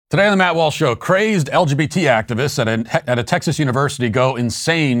Today on the Matt Walsh Show, crazed LGBT activists at a Texas university go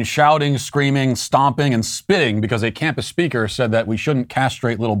insane, shouting, screaming, stomping, and spitting because a campus speaker said that we shouldn't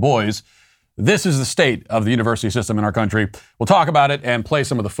castrate little boys. This is the state of the university system in our country. We'll talk about it and play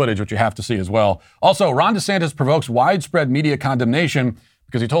some of the footage, which you have to see as well. Also, Ron DeSantis provokes widespread media condemnation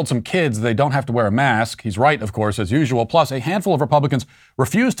because he told some kids they don't have to wear a mask. He's right, of course, as usual. Plus, a handful of Republicans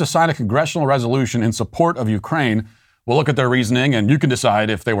refused to sign a congressional resolution in support of Ukraine. We'll look at their reasoning, and you can decide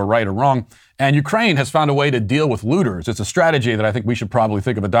if they were right or wrong. And Ukraine has found a way to deal with looters. It's a strategy that I think we should probably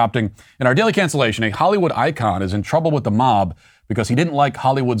think of adopting. In our daily cancellation, a Hollywood icon is in trouble with the mob because he didn't like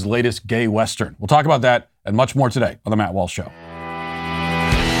Hollywood's latest gay Western. We'll talk about that and much more today on The Matt Walsh Show.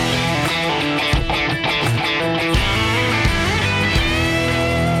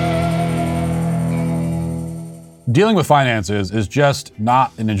 Dealing with finances is just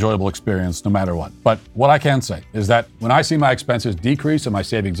not an enjoyable experience no matter what. But what I can say is that when I see my expenses decrease and my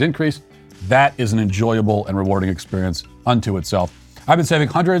savings increase, that is an enjoyable and rewarding experience unto itself. I've been saving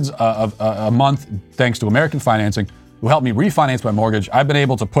hundreds of a month thanks to American Financing, who helped me refinance my mortgage. I've been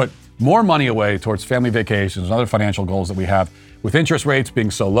able to put more money away towards family vacations and other financial goals that we have. With interest rates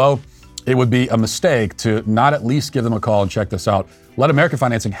being so low, it would be a mistake to not at least give them a call and check this out. Let American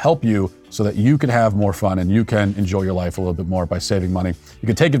Financing help you so that you can have more fun and you can enjoy your life a little bit more by saving money. You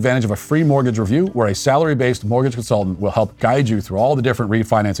can take advantage of a free mortgage review where a salary-based mortgage consultant will help guide you through all the different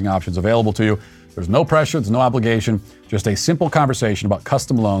refinancing options available to you. There's no pressure, there's no obligation, just a simple conversation about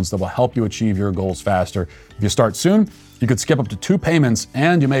custom loans that will help you achieve your goals faster. If you start soon, you could skip up to 2 payments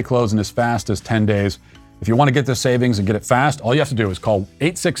and you may close in as fast as 10 days. If you want to get this savings and get it fast, all you have to do is call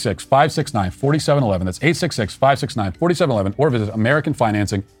 866-569-4711. That's 866-569-4711, or visit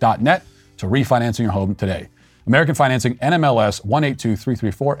AmericanFinancing.net to refinancing your home today. American Financing, NMLS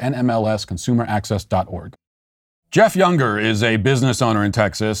 182334, NMLSConsumerAccess.org. Jeff Younger is a business owner in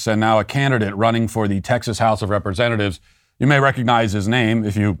Texas and now a candidate running for the Texas House of Representatives. You may recognize his name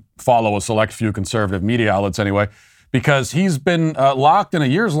if you follow a select few conservative media outlets anyway, because he's been locked in a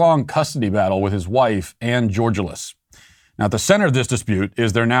years-long custody battle with his wife, Ann Georgelis. Now, at the center of this dispute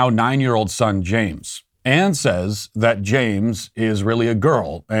is their now 9-year-old son, James. Ann says that James is really a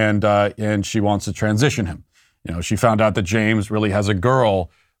girl, and she wants to transition him. You know, she found out that James really has a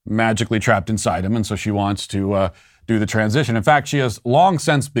girl magically trapped inside him, and so she wants to do the transition. In fact, she has long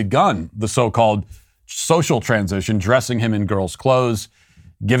since begun the so-called social transition, dressing him in girls' clothes,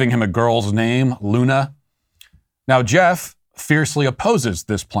 giving him a girl's name, Luna. Now, Jeff fiercely opposes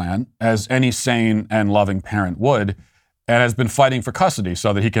this plan, as any sane and loving parent would, and has been fighting for custody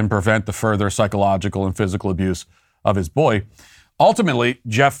so that he can prevent the further psychological and physical abuse of his boy. Ultimately,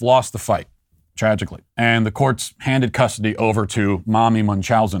 Jeff lost the fight, tragically, and the courts handed custody over to Mommy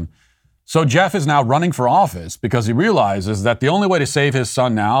Munchausen. So Jeff is now running for office because he realizes that the only way to save his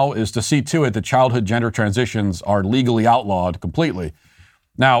son now is to see to it that childhood gender transitions are legally outlawed completely.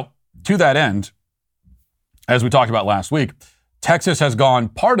 Now, to that end, as we talked about last week, Texas has gone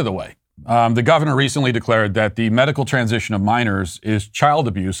part of the way. The governor recently declared that the medical transition of minors is child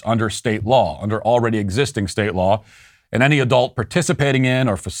abuse under state law, under already existing state law, and any adult participating in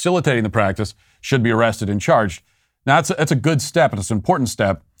or facilitating the practice should be arrested and charged. Now, that's a good step, and it's an important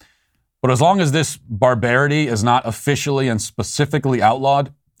step, but as long as this barbarity is not officially and specifically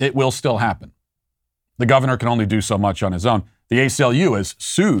outlawed, it will still happen. The governor can only do so much on his own. The ACLU is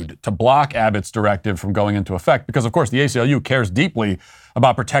sued to block Abbott's directive from going into effect because, of course, the ACLU cares deeply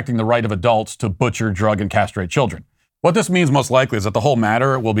about protecting the right of adults to butcher, drug, and castrate children. What this means most likely is that the whole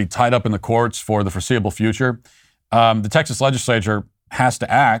matter will be tied up in the courts for the foreseeable future. The Texas legislature has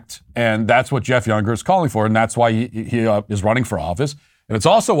to act, and that's what Jeff Younger is calling for, and that's why he is running for office. And it's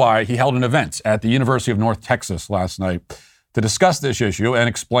also why he held an event at the University of North Texas last night to discuss this issue and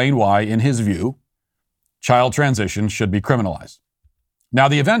explain why, in his view, child transition should be criminalized. Now,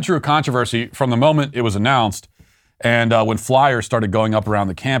 the event drew controversy from the moment it was announced, and when flyers started going up around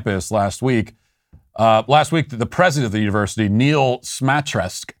the campus last week. The president of the university, Neil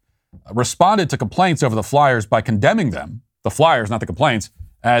Smatresk, responded to complaints over the flyers by condemning them, the flyers, not the complaints,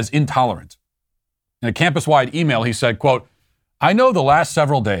 as intolerant. In a campus-wide email, he said, quote, "I know the last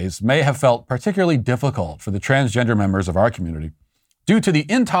several days may have felt particularly difficult for the transgender members of our community due to the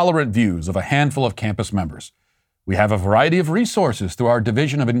intolerant views of a handful of campus members. We have a variety of resources through our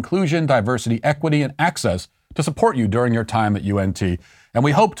Division of Inclusion, Diversity, Equity, and Access to support you during your time at UNT, and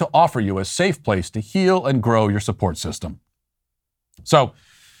we hope to offer you a safe place to heal and grow your support system." So,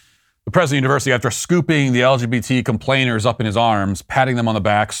 the president of the university, after scooping the LGBT complainers up in his arms, patting them on the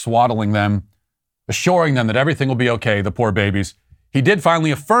back, swaddling them, assuring them that everything will be okay, the poor babies, he did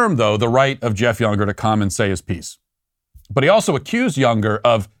finally affirm, though, the right of Jeff Younger to come and say his piece. But he also accused Younger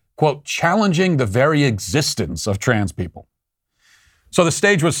of quote, challenging the very existence of trans people. So the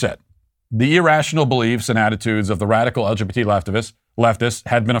stage was set. The irrational beliefs and attitudes of the radical LGBT leftists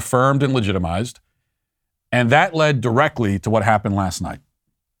had been affirmed and legitimized, and that led directly to what happened last night.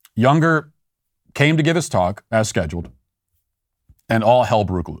 Younger came to give his talk, as scheduled, and all hell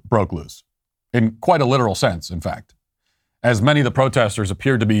broke loose, in quite a literal sense, in fact, as many of the protesters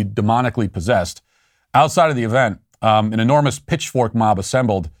appeared to be demonically possessed. Outside of the event, an enormous pitchfork mob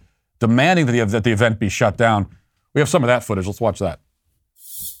assembled, demanding that the event be shut down. We have some of that footage. Let's watch that.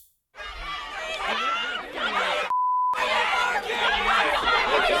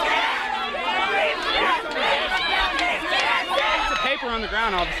 On the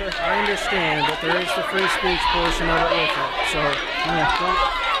ground, officer. I understand, but there is the free speech portion of it with it. So, don't.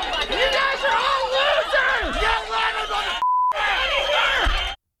 You guys are all losers!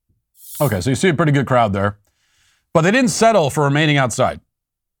 Okay, so you see a pretty good crowd there. But they didn't settle for remaining outside.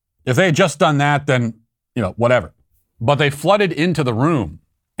 If they had just done that, then, whatever. But they flooded into the room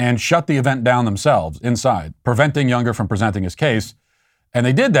and shut the event down themselves inside, preventing Younger from presenting his case. And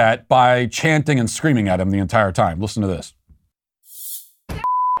they did that by chanting and screaming at him the entire time. Listen to this.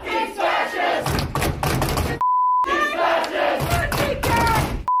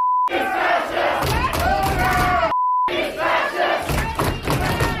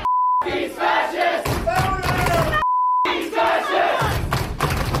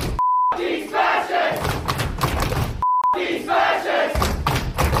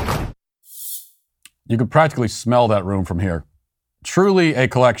 You could practically smell that room from here. Truly a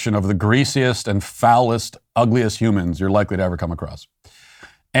collection of the greasiest and foulest, ugliest humans you're likely to ever come across.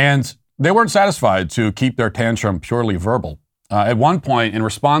 And they weren't satisfied to keep their tantrum purely verbal. At one point, in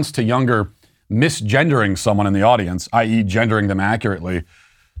response to Younger misgendering someone in the audience, i.e. gendering them accurately,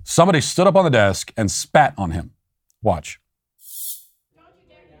 somebody stood up on the desk and spat on him. Watch.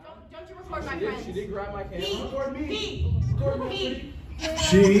 Don't you record my friends. She did grab my camera. Record me. Record me.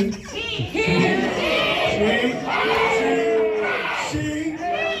 She.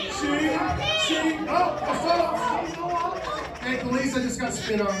 Oh, assault. Hey, police, I just got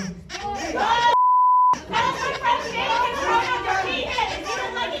spit on.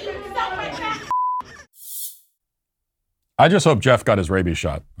 I just hope Jeff got his rabies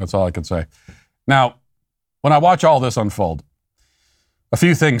shot. That's all I can say. Now, when I watch all this unfold, a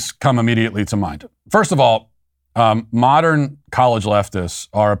few things come immediately to mind. First of all, modern college leftists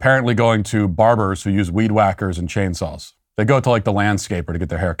are apparently going to barbers who use weed whackers and chainsaws. They go to like the landscaper to get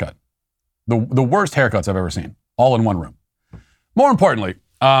their haircut. The worst haircuts I've ever seen, all in one room. More importantly,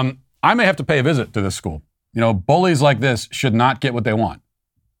 I may have to pay a visit to this school. Bullies like this should not get what they want.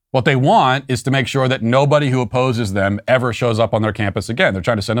 What they want is to make sure that nobody who opposes them ever shows up on their campus again. They're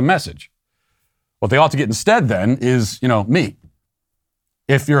trying to send a message. What they ought to get instead then is, me.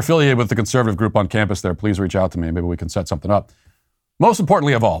 If you're affiliated with the conservative group on campus there, please reach out to me. Maybe we can set something up. Most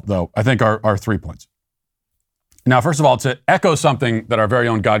importantly of all, though, I think are 3 points. Now, first of all, to echo something that our very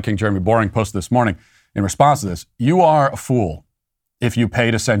own God King Jeremy Boring posted this morning in response to this, you are a fool if you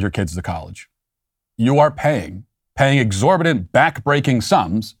pay to send your kids to college. You are paying exorbitant, back-breaking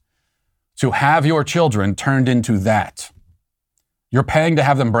sums to have your children turned into that. You're paying to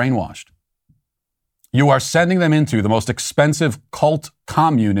have them brainwashed. You are sending them into the most expensive cult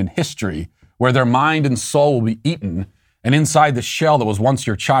commune in history where their mind and soul will be eaten, and inside the shell that was once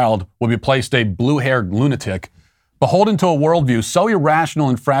your child will be placed a blue-haired lunatic, beholden to a worldview so irrational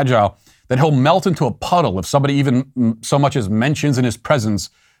and fragile that he'll melt into a puddle if somebody even so much as mentions in his presence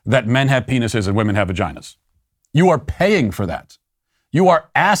that men have penises and women have vaginas. You are paying for that. You are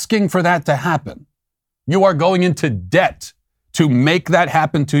asking for that to happen. You are going into debt to make that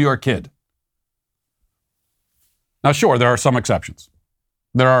happen to your kid. Now, sure, there are some exceptions.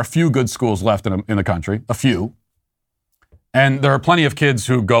 There are a few good schools left in the country, a few. And there are plenty of kids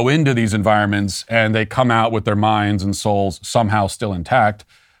who go into these environments and they come out with their minds and souls somehow still intact.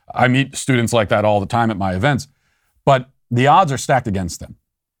 I meet students like that all the time at my events, but the odds are stacked against them.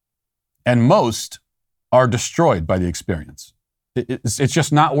 And most are destroyed by the experience. It's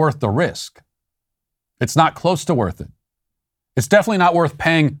just not worth the risk. It's not close to worth it. It's definitely not worth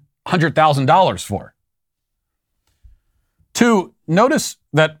paying $100,000 for. 2, notice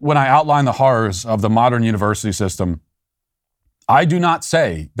that when I outline the horrors of the modern university system, I do not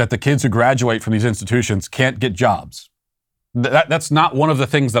say that the kids who graduate from these institutions can't get jobs. That's not one of the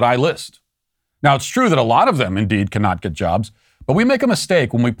things that I list. Now, it's true that a lot of them indeed cannot get jobs, but we make a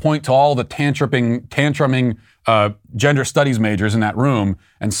mistake when we point to all the tantruming gender studies majors in that room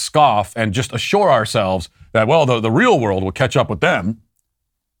and scoff and just assure ourselves that, well, the real world will catch up with them.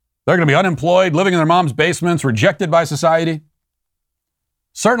 They're going to be unemployed, living in their mom's basements, rejected by society.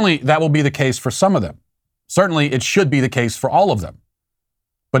 Certainly, that will be the case for some of them. Certainly, it should be the case for all of them.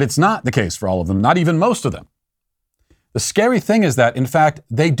 But it's not the case for all of them, not even most of them. The scary thing is that, in fact,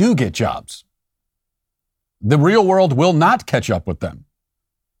 they do get jobs. The real world will not catch up with them.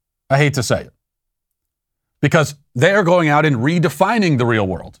 I hate to say it. Because they are going out and redefining the real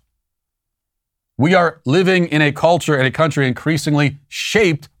world. We are living in a culture and a country increasingly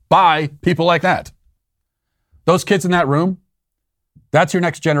shaped by people like that. Those kids in that room, that's your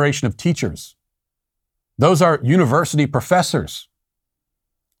next generation of teachers. Those are university professors.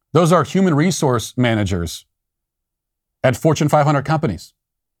 Those are human resource managers at Fortune 500 companies.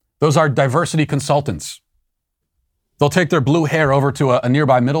 Those are diversity consultants. They'll take their blue hair over to a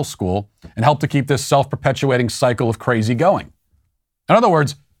nearby middle school and help to keep this self-perpetuating cycle of crazy going. In other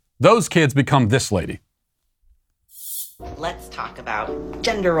words, those kids become this lady. Let's talk about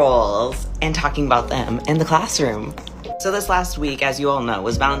gender roles and talking about them in the classroom. So this last week, as you all know,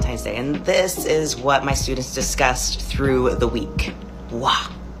 was Valentine's Day, and this is what my students discussed through the week. Wow.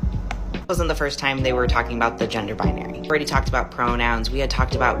 It wasn't the first time they were talking about the gender binary. We already talked about pronouns. We had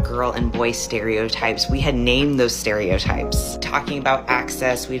talked about girl and boy stereotypes. We had named those stereotypes. Talking about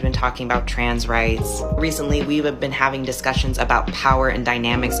access, we've been talking about trans rights. Recently, we've been having discussions about power and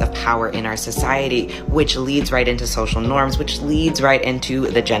dynamics of power in our society, which leads right into social norms, which leads right into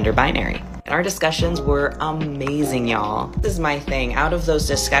the gender binary. And our discussions were amazing, y'all. This is my thing. Out of those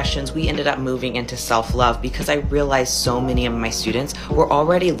discussions, we ended up moving into self-love because I realized so many of my students were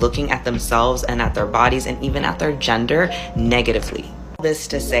already looking at themselves and at their bodies and even at their gender negatively. This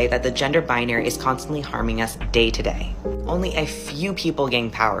to say that the gender binary is constantly harming us day to day. Only a few people gain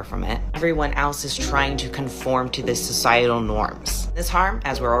power from it. Everyone else is trying to conform to the societal norms. This harm,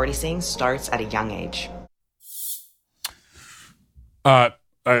 as we're already seeing, starts at a young age.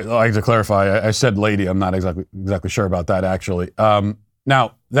 I'd like to clarify. I said lady. I'm not exactly sure about that, actually.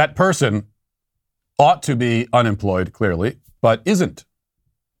 Now, that person ought to be unemployed, clearly, but isn't.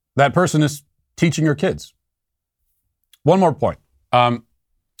 That person is teaching your kids. One more point.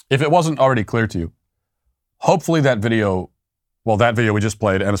 If it wasn't already clear to you, hopefully that video we just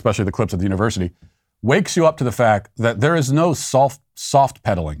played, and especially the clips at the university, wakes you up to the fact that there is no soft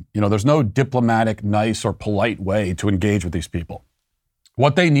pedaling. There's no diplomatic, nice, or polite way to engage with these people.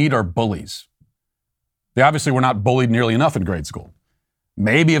 What they need are bullies. They obviously were not bullied nearly enough in grade school.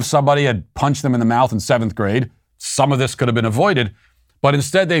 Maybe if somebody had punched them in the mouth in 7th grade, some of this could have been avoided, but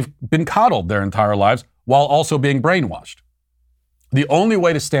instead they've been coddled their entire lives while also being brainwashed. The only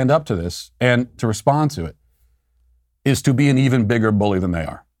way to stand up to this and to respond to it is to be an even bigger bully than they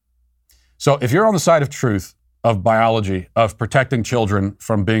are. So if you're on the side of truth, of biology, of protecting children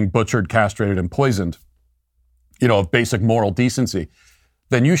from being butchered, castrated, and poisoned, of basic moral decency,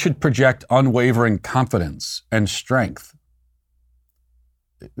 then you should project unwavering confidence and strength.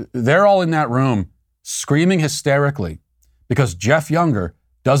 They're all in that room screaming hysterically because Jeff Younger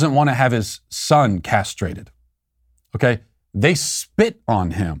doesn't want to have his son castrated. Okay? They spit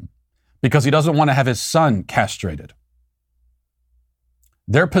on him because he doesn't want to have his son castrated.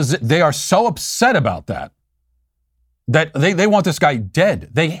 They are so upset about that they want this guy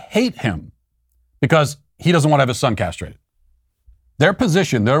dead. They hate him because he doesn't want to have his son castrated. Their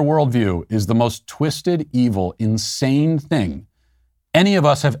position, their worldview is the most twisted, evil, insane thing any of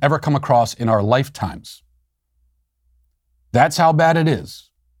us have ever come across in our lifetimes. That's how bad it is.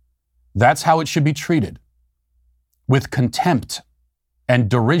 That's how it should be treated. With contempt and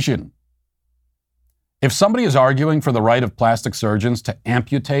derision. If somebody is arguing for the right of plastic surgeons to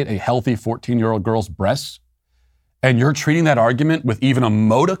amputate a healthy 14-year-old girl's breasts, and you're treating that argument with even a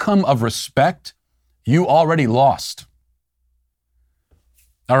modicum of respect, you already lost.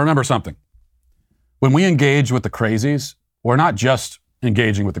 Now remember something. When we engage with the crazies, we're not just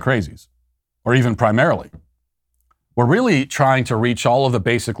engaging with the crazies, or even primarily. We're really trying to reach all of the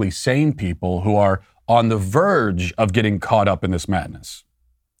basically sane people who are on the verge of getting caught up in this madness.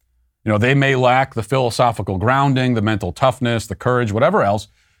 They may lack the philosophical grounding, the mental toughness, the courage, whatever else,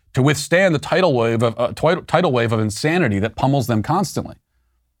 to withstand the tidal wave of insanity that pummels them constantly.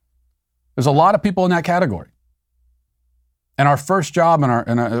 There's a lot of people in that category. And our first job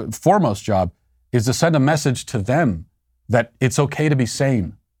and our foremost job is to send a message to them that it's okay to be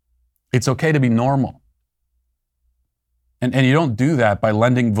sane. It's okay to be normal. And you don't do that by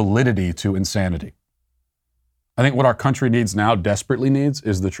lending validity to insanity. I think what our country needs now, desperately needs,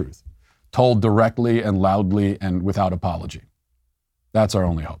 is the truth. Told directly and loudly and without apology. That's our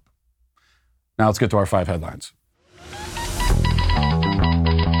only hope. Now let's get to our 5 headlines.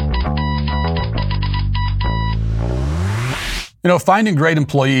 You know, finding great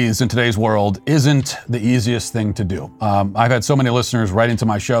employees in today's world isn't the easiest thing to do. I've had so many listeners write into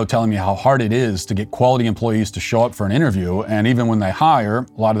my show telling me how hard it is to get quality employees to show up for an interview. And even when they hire,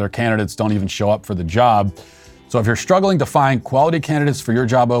 a lot of their candidates don't even show up for the job. So if you're struggling to find quality candidates for your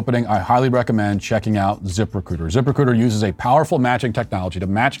job opening, I highly recommend checking out ZipRecruiter. ZipRecruiter uses a powerful matching technology to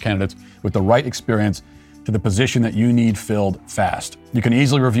match candidates with the right experience to the position that you need filled fast. You can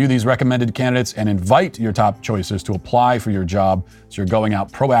easily review these recommended candidates and invite your top choices to apply for your job, so you're going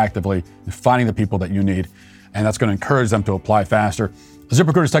out proactively and finding the people that you need, and that's going to encourage them to apply faster.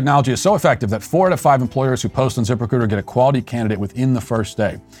 ZipRecruiter's technology is so effective that 4 out of 5 employers who post on ZipRecruiter get a quality candidate within the first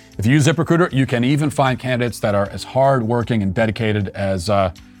day. If you use ZipRecruiter, you can even find candidates that are as hardworking and dedicated as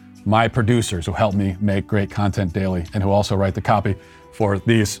my producers who help me make great content daily and who also write the copy for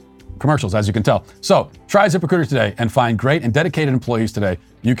these commercials, as you can tell. So try ZipRecruiter today and find great and dedicated employees today.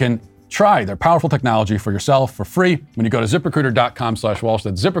 You can try their powerful technology for yourself for free when you go to ZipRecruiter.com/Walsh.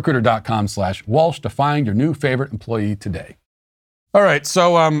 That's ZipRecruiter.com/Walsh to find your new favorite employee today. All right.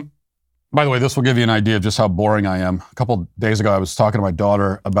 So, by the way, this will give you an idea of just how boring I am. A couple days ago, I was talking to my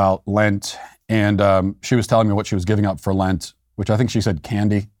daughter about Lent, and she was telling me what she was giving up for Lent, which I think she said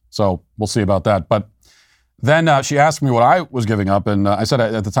candy. So we'll see about that. But then she asked me what I was giving up, and I said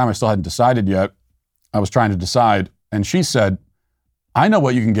at the time I still hadn't decided yet. I was trying to decide, and she said, I know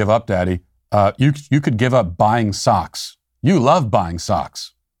what you can give up, Daddy. You could give up buying socks. You love buying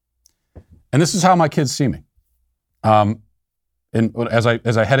socks. And this is how my kids see me. As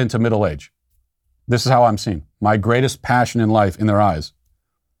I head into middle age, this is how I'm seen. My greatest passion in life in their eyes,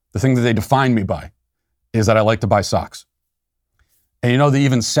 the thing that they define me by, is that I like to buy socks. And you know, the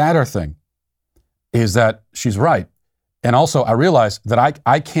even sadder thing is that she's right. And also, I realize that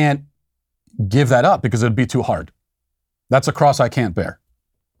I can't give that up because it'd be too hard. That's a cross I can't bear.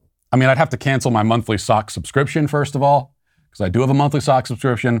 I mean, I'd have to cancel my monthly sock subscription, first of all, because I do have a monthly sock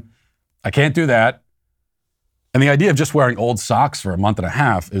subscription. I can't do that. And the idea of just wearing old socks for a month and a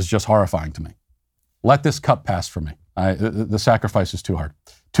half is just horrifying to me. Let this cup pass for me. The sacrifice is too hard,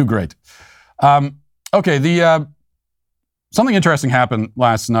 too great. Okay, something interesting happened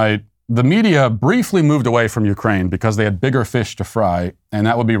last night. The media briefly moved away from Ukraine because they had bigger fish to fry, and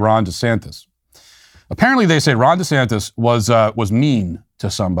that would be Ron DeSantis. Apparently, they say Ron DeSantis was mean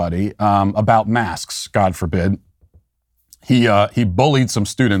to somebody about masks, God forbid. He bullied some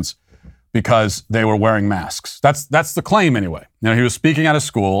students because they were wearing masks. That's the claim anyway. You know, he was speaking at a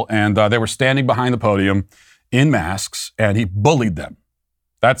school, and they were standing behind the podium in masks, and he bullied them.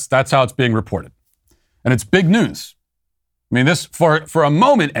 That's how it's being reported. And it's big news. I mean, this for a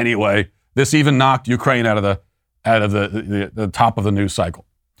moment anyway, this even knocked Ukraine out of the top of the news cycle.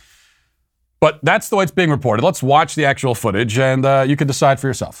 But that's the way it's being reported. Let's watch the actual footage, and you can decide for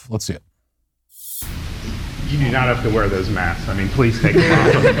yourself. Let's see it. You do not have to wear those masks. I mean, please take them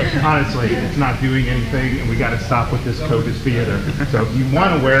off. Honestly, it's not doing anything, and we got to stop with this COVID theater. So if you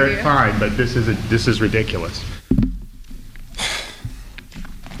want to wear it, fine, but this is ridiculous.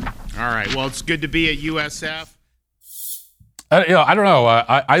 All right. Well, it's good to be at USF. I don't know.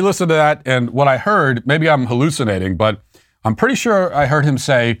 I listened to that, and what I heard, maybe I'm hallucinating, but I'm pretty sure I heard him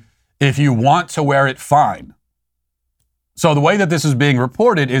say, if you want to wear it, fine. So the way that this is being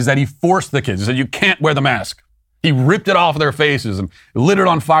reported is that he forced the kids. He said, you can't wear the mask. He ripped it off their faces and lit it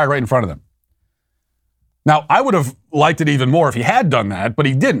on fire right in front of them. Now, I would have liked it even more if he had done that, but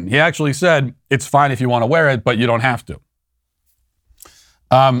he didn't. He actually said, it's fine if you want to wear it, but you don't have to.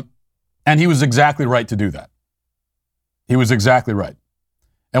 And he was exactly right to do that. He was exactly right.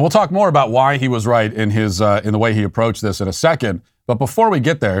 And we'll talk more about why he was right in the way he approached this in a second. But before we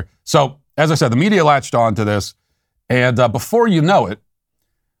get there, so as I said, the media latched on to this. And before you know it,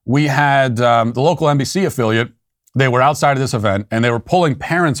 we had the local NBC affiliate. They were outside of this event, and they were pulling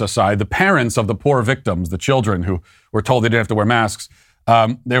parents aside, the parents of the poor victims, the children who were told they didn't have to wear masks.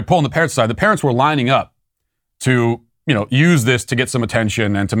 They were pulling the parents aside. The parents were lining up to, use this to get some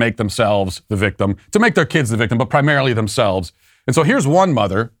attention and to make themselves the victim, to make their kids the victim, but primarily themselves. And so here's one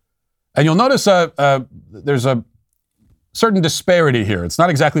mother, and you'll notice there's a certain disparity here. It's not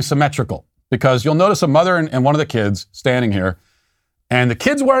exactly symmetrical, because you'll notice a mother and one of the kids standing here, and the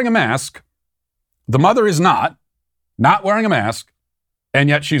kid's wearing a mask. The mother is not wearing a mask, and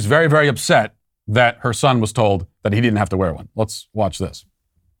yet she's very, very upset that her son was told that he didn't have to wear one. Let's watch this.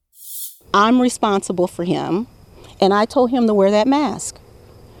 I'm responsible for him, and I told him to wear that mask.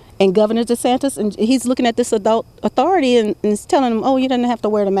 And Governor DeSantis, and he's looking at this adult authority and is telling him, oh, you didn't have to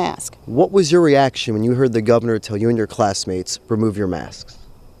wear the mask. What was your reaction when you heard the governor tell you and your classmates, remove your masks?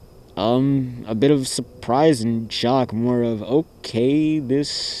 A bit of surprise and shock, more of, okay,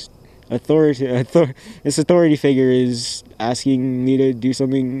 This authority figure is asking me to do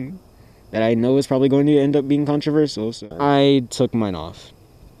something that I know is probably going to end up being controversial. So I took mine off.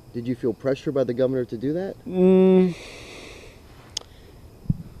 Did you feel pressure by the governor to do that?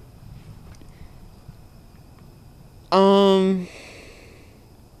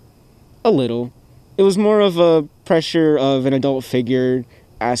 A little. It was more of a pressure of an adult figure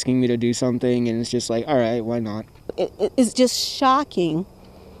asking me to do something, and it's just like, all right, why not? It's just shocking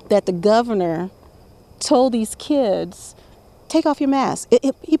that the governor told these kids, take off your mask.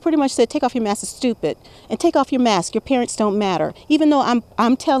 He pretty much said, take off your mask, it's stupid. And take off your mask, your parents don't matter. Even though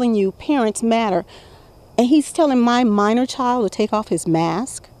I'm telling you, parents matter. And he's telling my minor child to take off his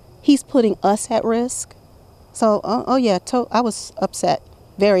mask. He's putting us at risk. So, I was upset,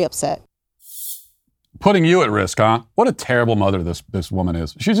 very upset. Putting you at risk, huh? What a terrible mother this woman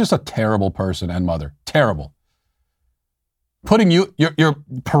is. She's just a terrible person and mother. Terrible. Putting you're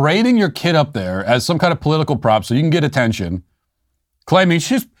parading your kid up there as some kind of political prop so you can get attention, claiming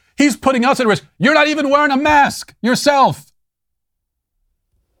he's putting us at risk. You're not even wearing a mask yourself.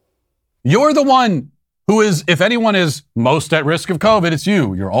 You're the one who is, if anyone is most at risk of COVID, it's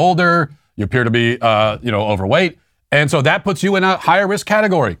you. You're older, you appear to be overweight, and so that puts you in a higher risk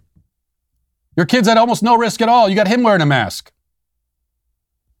category. Your kid's at almost no risk at all. You got him wearing a mask.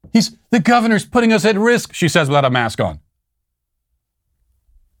 The governor's putting us at risk, she says without a mask on.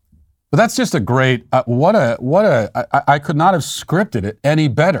 But that's just a great, I could not have scripted it any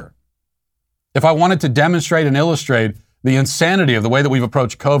better. If I wanted to demonstrate and illustrate the insanity of the way that we've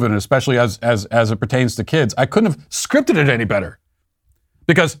approached COVID, and especially as it pertains to kids, I couldn't have scripted it any better.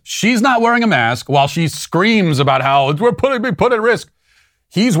 Because she's not wearing a mask while she screams about how we're being put at risk.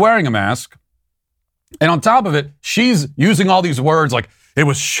 He's wearing a mask. And on top of it, she's using all these words like, it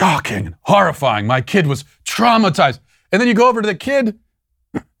was shocking and horrifying. My kid was traumatized. And then you go over to the kid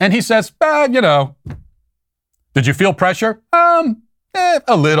and he says, did you feel pressure?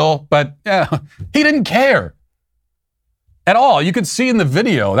 A little, but yeah, he didn't care at all. You could see in the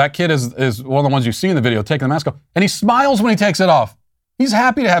video, that kid is one of the ones you see in the video taking the mask off, and he smiles when he takes it off. He's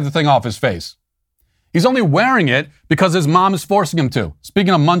happy to have the thing off his face. He's only wearing it because his mom is forcing him to.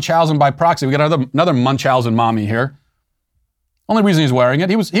 Speaking of Munchausen by proxy, we got another Munchausen mommy here. Only reason he's wearing it,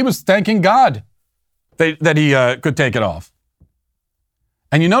 he was thanking God that he could take it off.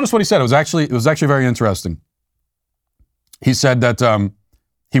 And you notice what he said. It was actually very interesting. He said that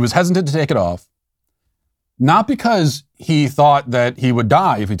he was hesitant to take it off, not because he thought that he would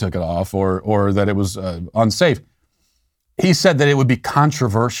die if he took it off or that it was unsafe. He said that it would be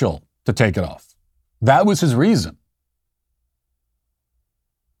controversial to take it off. That was his reason.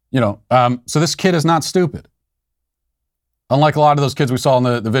 So this kid is not stupid. Unlike a lot of those kids we saw in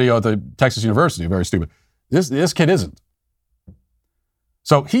the video at the Texas University, very stupid. This kid isn't.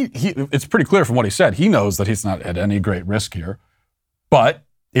 So it's pretty clear from what he said. He knows that he's not at any great risk here, but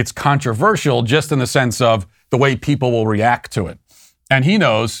it's controversial just in the sense of the way people will react to it. And he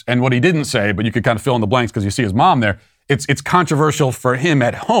knows, and what he didn't say, but you could kind of fill in the blanks because you see his mom there, it's controversial for him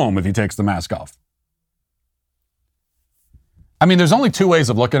at home if he takes the mask off. I mean, there's only two ways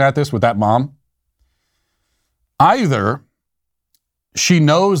of looking at this with that mom. Either she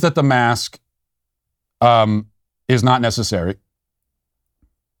knows that the mask is not necessary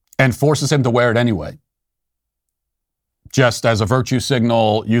and forces him to wear it anyway, just as a virtue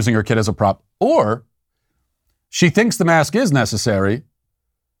signal, using her kid as a prop, or she thinks the mask is necessary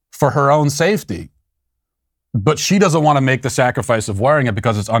for her own safety, but she doesn't want to make the sacrifice of wearing it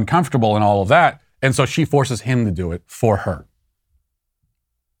because it's uncomfortable and all of that, and so she forces him to do it for her.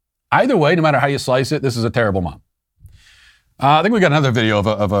 Either way, no matter how you slice it, this is a terrible mom. I think we got another video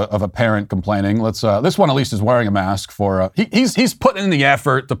of a parent complaining. This one at least is wearing a mask for. He's putting in the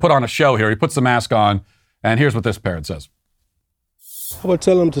effort to put on a show here. He puts the mask on, and here's what this parent says. I would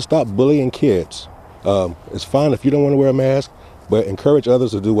tell them to stop bullying kids. It's fine if you don't want to wear a mask, but encourage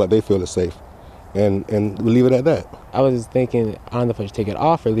others to do what they feel is safe, and we'll leave it at that. I was thinking, I don't know if I should take it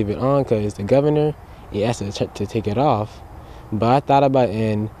off or leave it on because the governor, he asked us to take it off, but I thought about it,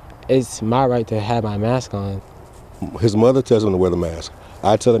 and it's my right to have my mask on. His mother tells him to wear the mask.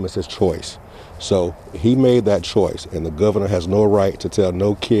 I tell him it's his choice. So he made that choice, and the governor has no right to tell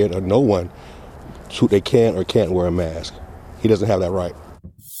no kid or no one they can or can't wear a mask. He doesn't have that right.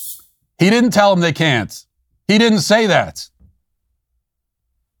 He didn't tell them they can't. He didn't say that.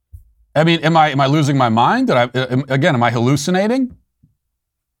 I mean, am I losing my mind? Am I hallucinating?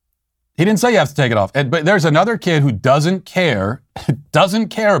 He didn't say you have to take it off. But there's another kid who doesn't care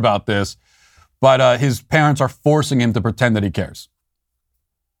about this, but his parents are forcing him to pretend that he cares.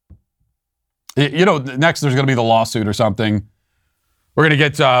 Next there's going to be the lawsuit or something. We're going to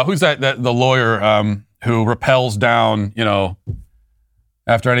get, who's the lawyer who rappels down,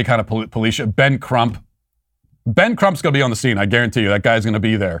 after any kind of police, Ben Crump. Ben Crump's going to be on the scene. I guarantee you that guy's going to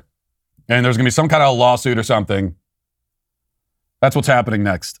be there. And there's going to be some kind of lawsuit or something. That's what's happening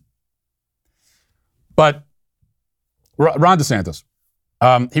next. But Ron DeSantis,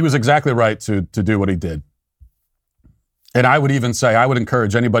 he was exactly right to do what he did. And I would even say, I would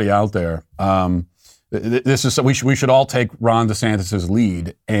encourage anybody out there, we should all take Ron DeSantis'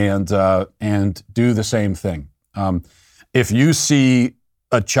 lead and do the same thing. If you see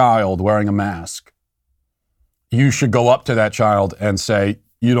a child wearing a mask, you should go up to that child and say,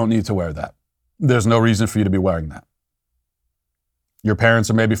 you don't need to wear that. There's no reason for you to be wearing that. Your parents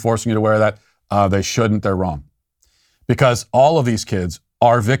are maybe forcing you to wear that. They shouldn't. They're wrong. Because all of these kids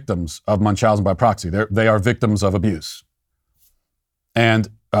are victims of Munchausen by proxy. They are victims of abuse. And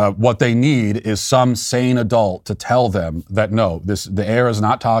what they need is some sane adult to tell them that, no, the air is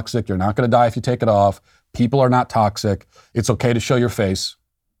not toxic. You're not going to die if you take it off. People are not toxic. It's okay to show your face.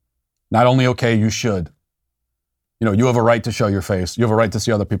 Not only okay, you should. You have a right to show your face. You have a right to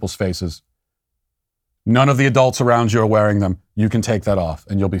see other people's faces. None of the adults around you are wearing them. You can take that off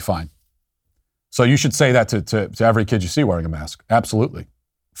and you'll be fine. So you should say that to every kid you see wearing a mask. Absolutely.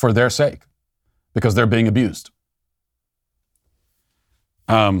 For their sake. Because they're being abused.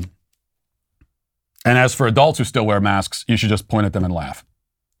 And as for adults who still wear masks, you should just point at them and laugh.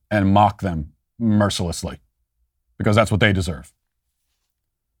 And mock them mercilessly. Because that's what they deserve.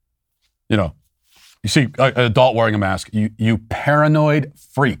 You see an adult wearing a mask, you paranoid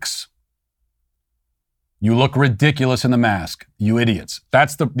freaks. You look ridiculous in the mask, you idiots.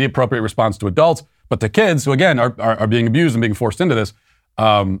 That's the appropriate response to adults. But the kids, who again are being abused and being forced into this,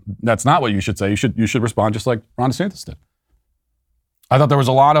 that's not what you should say. You should respond just like Ron DeSantis did. I thought there was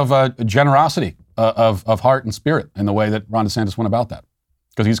a lot of generosity of heart and spirit in the way that Ron DeSantis went about that.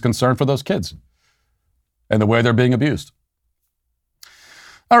 Because he's concerned for those kids and the way they're being abused.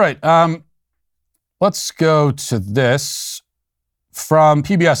 All right. Let's go to this. From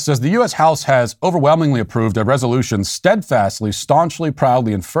PBS, it says the U.S. House has overwhelmingly approved a resolution steadfastly, staunchly,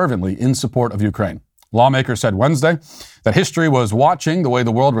 proudly, and fervently in support of Ukraine. Lawmakers said Wednesday that history was watching the way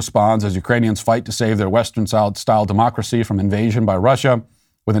the world responds as Ukrainians fight to save their Western-style democracy from invasion by Russia.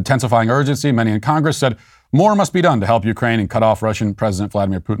 With intensifying urgency, many in Congress said more must be done to help Ukraine and cut off Russian President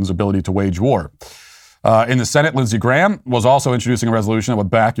Vladimir Putin's ability to wage war. In the Senate, Lindsey Graham was also introducing a resolution that would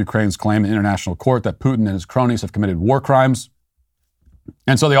back Ukraine's claim in international court that Putin and his cronies have committed war crimes.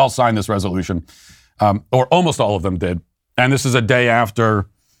 And so they all signed this resolution, or almost all of them did. And this is a day after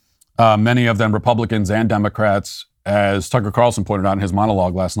many of them, Republicans and Democrats, as Tucker Carlson pointed out in his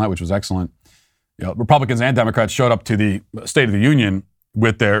monologue last night, which was excellent. Republicans and Democrats showed up to the State of the Union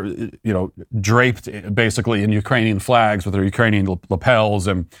with their, draped basically in Ukrainian flags with their Ukrainian lapels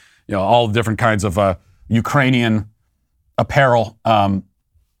and, all different kinds of Ukrainian apparel and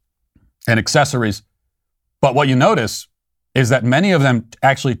accessories. But what you notice is that many of them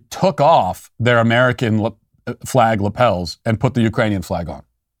actually took off their American flag lapels and put the Ukrainian flag on.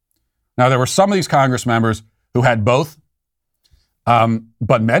 Now, there were some of these Congress members who had both,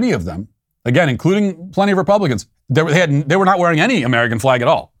 but many of them, again, including plenty of Republicans, they were not wearing any American flag at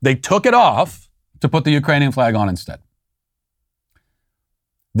all. They took it off to put the Ukrainian flag on instead.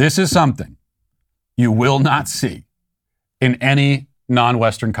 This is something you will not see in any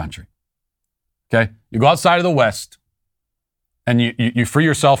non-Western country. Okay? You go outside of the West and you free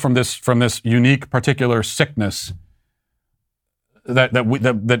yourself from this unique particular sickness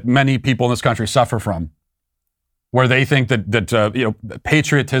that many people in this country suffer from, where they think that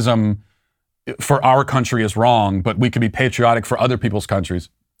patriotism for our country is wrong, but we can be patriotic for other people's countries.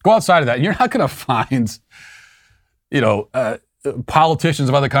 Go outside of that, and you're not going to find, politicians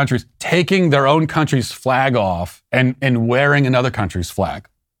of other countries taking their own country's flag off and wearing another country's flag.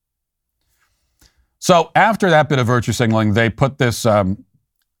 So after that bit of virtue signaling, they put this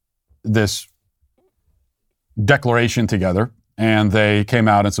this declaration together, and they came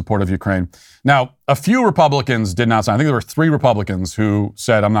out in support of Ukraine. Now, a few Republicans did not sign. I think there were 3 Republicans who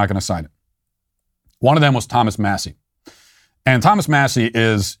said, I'm not going to sign it. One of them was Thomas Massie. And Thomas Massie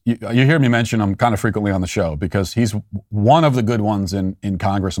is, you hear me mention him kind of frequently on the show because he's one of the good ones in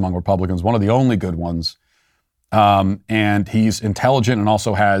Congress among Republicans, one of the only good ones. And he's intelligent and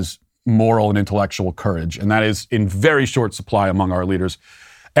also has moral and intellectual courage. And that is in very short supply among our leaders.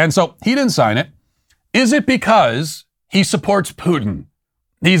 And so he didn't sign it. Is it because he supports Putin?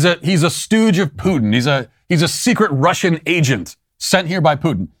 He's a stooge of Putin. He's a secret Russian agent sent here by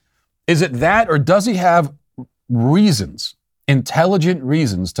Putin. Is it that, or does he have reasons, intelligent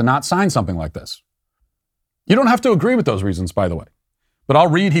reasons, to not sign something like this? You don't have to agree with those reasons, by the way. But I'll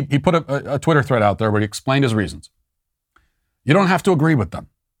read, he put a Twitter thread out there where he explained his reasons. You don't have to agree with them.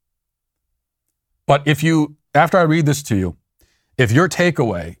 But if you, after I read this to you, if your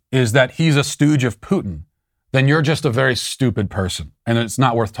takeaway is that he's a stooge of Putin, then you're just a very stupid person, and it's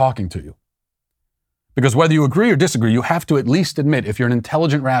not worth talking to you. Because whether you agree or disagree, you have to at least admit, if you're an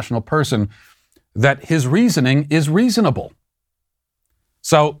intelligent, rational person, that his reasoning is reasonable.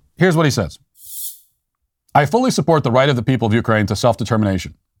 So here's what he says. I fully support the right of the people of Ukraine to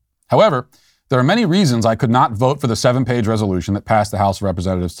self-determination. However, there are many reasons I could not vote for the 7-page resolution that passed the House of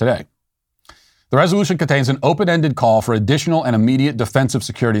Representatives today. The resolution contains an open-ended call for additional and immediate defensive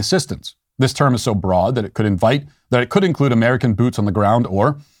security assistance. This term is so broad that it could include American boots on the ground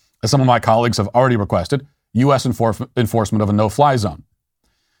or, as some of my colleagues have already requested, U.S. enforcement of a no-fly zone.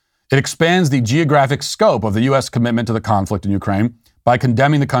 It expands the geographic scope of the U.S. commitment to the conflict in Ukraine by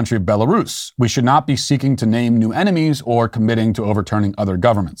condemning the country of Belarus. We should not be seeking to name new enemies or committing to overturning other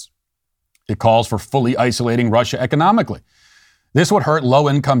governments. It calls for fully isolating Russia economically. This would hurt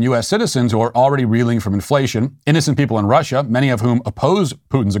low-income U.S. citizens who are already reeling from inflation. Innocent people in Russia, many of whom oppose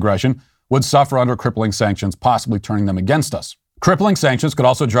Putin's aggression, would suffer under crippling sanctions, possibly turning them against us. Crippling sanctions could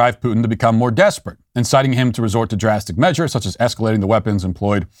also drive Putin to become more desperate, inciting him to resort to drastic measures such as escalating the weapons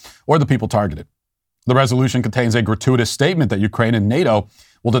employed or the people targeted. The resolution contains a gratuitous statement that Ukraine and NATO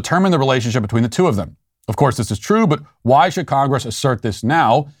will determine the relationship between the two of them. Of course, this is true, but why should Congress assert this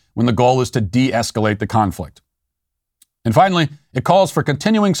now when the goal is to de-escalate the conflict? And finally, it calls for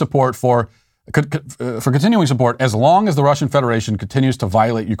continuing support as long as the Russian Federation continues to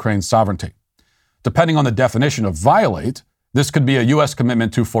violate Ukraine's sovereignty. Depending on the definition of violate, this could be a U.S.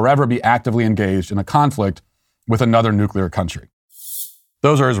 commitment to forever be actively engaged in a conflict with another nuclear country.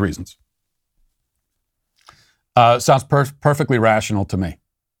 Those are his reasons. Sounds perfectly rational to me.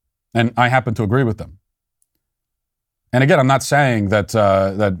 And I happen to agree with them. And again, I'm not saying that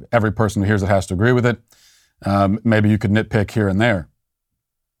every person who hears it has to agree with it. Maybe you could nitpick here and there.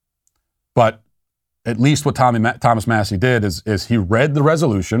 But at least what Thomas Massey did is he read the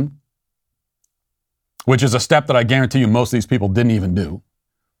resolution, which is a step that I guarantee you most of these people didn't even do.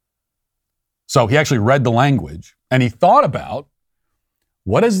 So he actually read the language, and he thought about,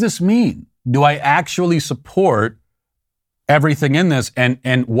 what does this mean? Do I actually support everything in this?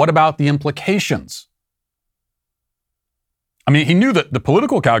 And what about the implications? I mean, he knew that the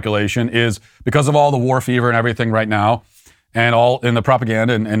political calculation is because of all the war fever and everything right now, and all in the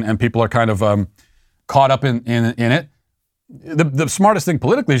propaganda, and people are kind of caught up in it. The smartest thing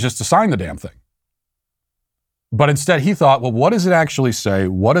politically is just to sign the damn thing. But instead, he thought, well, what does it actually say?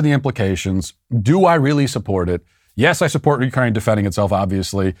 What are the implications? Do I really support it? Yes, I support Ukraine defending itself,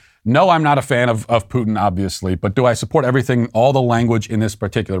 obviously. No, I'm not a fan of Putin, obviously. But do I support everything, all the language in this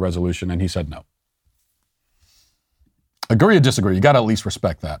particular resolution? And he said no. Agree or disagree, you got to at least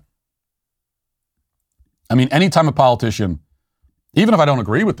respect that. I mean, anytime a politician, even if I don't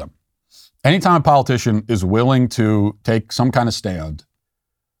agree with them, anytime a politician is willing to take some kind of stand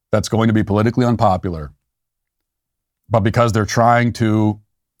that's going to be politically unpopular, but because they're trying to,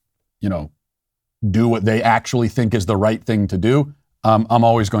 do what they actually think is the right thing to do, I'm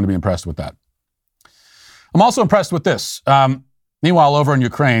always going to be impressed with that. I'm also impressed with this. Meanwhile, over in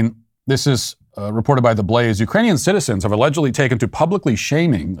Ukraine, this is reported by The Blaze, Ukrainian citizens have allegedly taken to publicly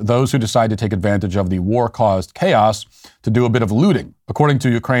shaming those who decide to take advantage of the war-caused chaos to do a bit of looting. According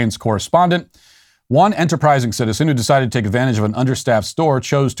to Ukraine's correspondent, one enterprising citizen who decided to take advantage of an understaffed store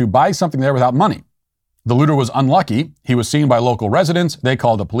chose to buy something there without money. The looter was unlucky. He was seen by local residents. They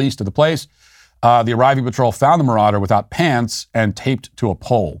called the police to the place. The arriving patrol found the marauder without pants and taped to a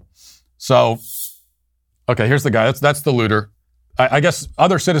pole. So, okay, here's the guy. That's the looter. I guess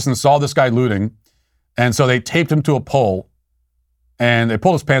other citizens saw this guy looting, and so they taped him to a pole, and they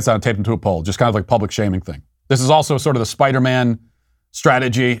pulled his pants out and taped him to a pole, just kind of like public shaming thing. This is also sort of the Spider-Man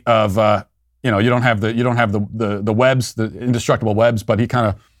strategy of, you don't have the webs, the indestructible webs, but he kind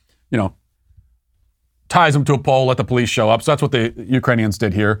of, ties him to a pole, let the police show up. So that's what the Ukrainians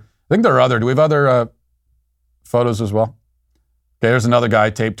did here. I think do we have other photos as well? Okay, there's another guy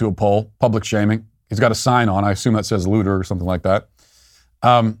taped to a pole, public shaming. He's got a sign on. I assume that says looter or something like that.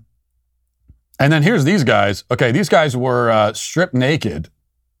 And then here's these guys. Okay, these guys were stripped naked,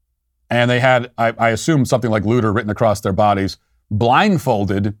 and they had, I assume, something like looter written across their bodies,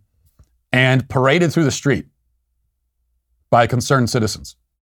 blindfolded, and paraded through the street by concerned citizens.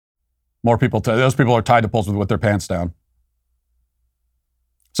 Those people are tied to poles with their pants down.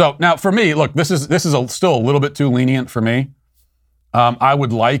 So now for me, look, this is still a little bit too lenient for me. I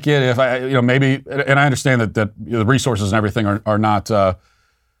would like it if maybe, and I understand that the resources and everything are not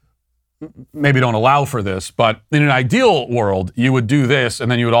maybe don't allow for this, but in an ideal world, you would do this,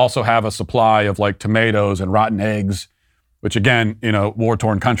 and then you would also have a supply of like tomatoes and rotten eggs, which again,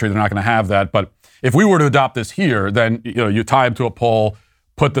 war-torn country, they're not going to have that. But if we were to adopt this here, then you tie them to a pole,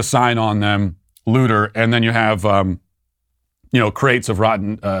 put the sign on them, looter, and then you have crates of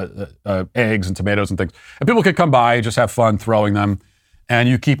rotten eggs and tomatoes and things, and people could come by and just have fun throwing them, and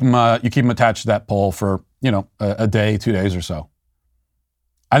you keep them attached to that pole for a day, 2 days or so.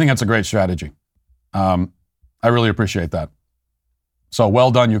 I think that's a great strategy. I really appreciate that. So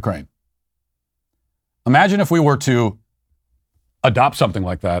well done, Ukraine. Imagine if we were to adopt something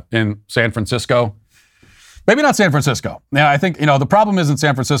like that in San Francisco. Maybe not San Francisco. Now, I think, the problem is in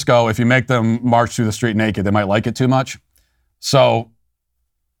San Francisco, if you make them march through the street naked, they might like it too much. So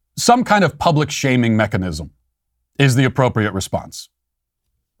some kind of public shaming mechanism is the appropriate response.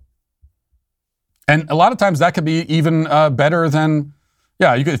 And a lot of times that could be even better than,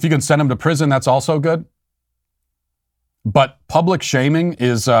 if you can send them to prison, that's also good. But public shaming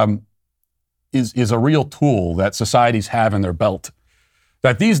is a real tool that societies have in their belt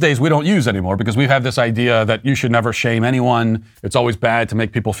that these days we don't use anymore because we have this idea that you should never shame anyone. It's always bad to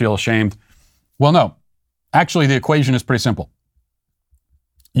make people feel ashamed. Well, no. Actually, the equation is pretty simple.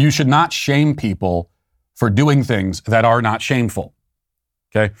 You should not shame people for doing things that are not shameful.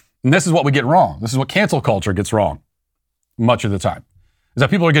 Okay? And this is what we get wrong. This is what cancel culture gets wrong much of the time. Is that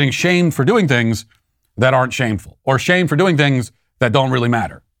people are getting shamed for doing things that aren't shameful or shamed for doing things that don't really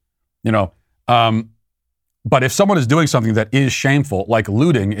matter. But if someone is doing something that is shameful, like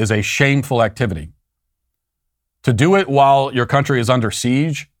looting is a shameful activity, to do it while your country is under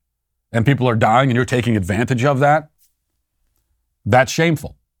siege and people are dying and you're taking advantage of that, that's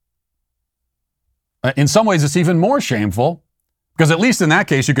shameful. In some ways, it's even more shameful because at least in that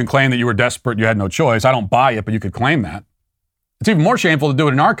case, you can claim that you were desperate, you had no choice. I don't buy it, but you could claim that. It's even more shameful to do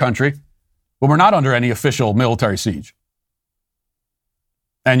it in our country when we're not under any official military siege.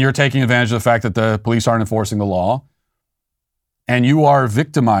 And you're taking advantage of the fact that the police aren't enforcing the law, and you are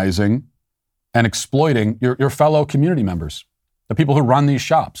victimizing and exploiting your fellow community members, the people who run these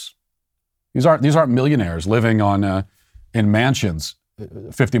shops. These aren't millionaires living in mansions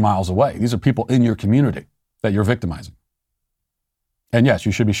 50 miles away. These are people in your community that you're victimizing. And yes,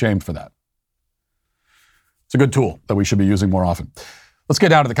 you should be shamed for that. It's a good tool that we should be using more often. Let's get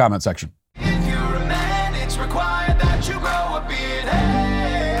down to the comment section. If you're a man, it's required that you grow a beard.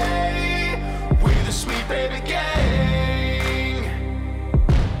 Hey, we're the Sweet Baby Gang.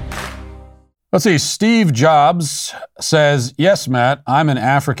 Let's see. Steve Jobs says, yes, Matt, I'm an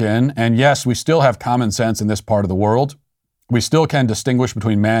African, and yes, we still have common sense in this part of the world. We still can distinguish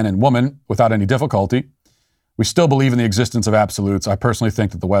between man and woman without any difficulty. We still believe in the existence of absolutes. I personally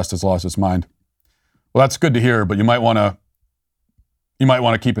think that the West has lost its mind. Well, that's good to hear, but you might want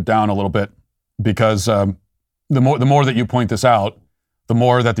to keep it down a little bit because the more that you point this out, the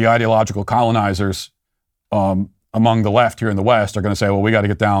more that the ideological colonizers among the left here in the West are going to say, well, we got to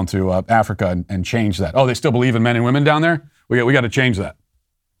get down to Africa and change that. Oh, they still believe in men and women down there? We got to change that.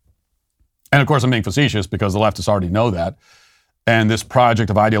 And of course, I'm being facetious because the leftists already know that. And this project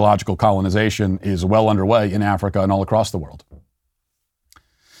of ideological colonization is well underway in Africa and all across the world.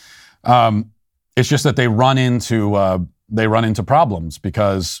 It's just that they run into problems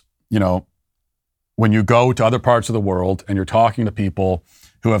because, when you go to other parts of the world and you're talking to people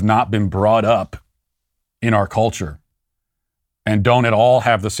who have not been brought up in our culture and don't at all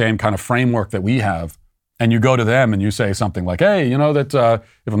have the same kind of framework that we have, and you go to them and you say something like, hey, that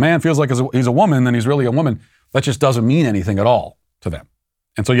if a man feels like he's a woman, then he's really a woman, that just doesn't mean anything at all to them.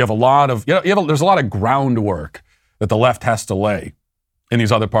 And so you have a lot of, there's a lot of groundwork that the left has to lay in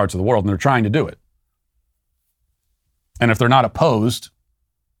these other parts of the world, and they're trying to do it. And if they're not opposed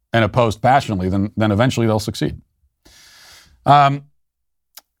and opposed passionately, then eventually they'll succeed.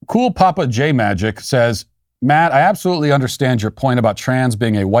 Cool Papa J Magic says, Matt, I absolutely understand your point about trans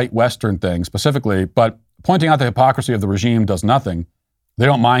being a white Western thing specifically, but pointing out the hypocrisy of the regime does nothing. They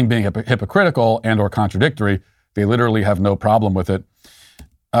don't mind being hypocritical and or contradictory. They literally have no problem with it.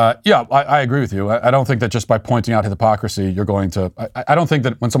 I agree with you. I don't think that just by pointing out hypocrisy, you're going to... I don't think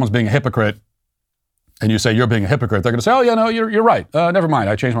that when someone's being a hypocrite and you say you're being a hypocrite, they're going to say, oh, yeah, no, you're right. Never mind.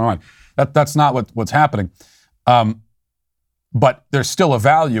 I changed my mind. That's not what's happening. But there's still a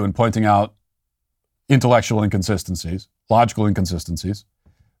value in pointing out intellectual inconsistencies, logical inconsistencies.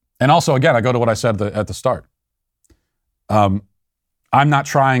 And also, again, I go to what I said at the start. I'm not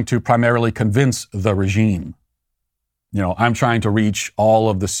trying to primarily convince the regime. I'm trying to reach all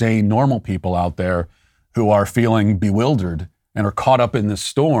of the sane, normal people out there who are feeling bewildered and are caught up in this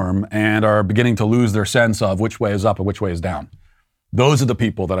storm and are beginning to lose their sense of which way is up and which way is down. Those are the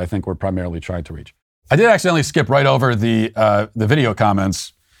people that I think we're primarily trying to reach. I did accidentally skip right over the video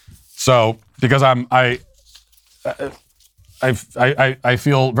comments. So, because I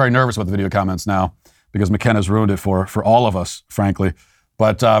feel very nervous about the video comments now because McKenna's ruined it for all of us, frankly.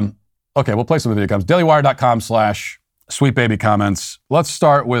 But, okay, we'll play some video comments. DailyWire.com/sweetbabycomments. Let's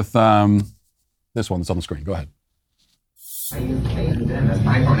start with this one that's on the screen. Go ahead.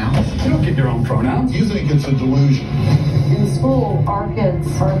 My pronouns. You don't get your own pronouns. You think it's a delusion. In school, our kids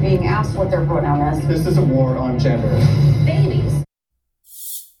are being asked what their pronoun is. This is a war on gender. Babies.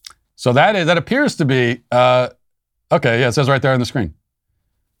 So that appears to be, okay, yeah, it says right there on the screen.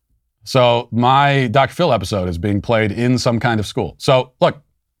 So my Dr. Phil episode is being played in some kind of school. So look,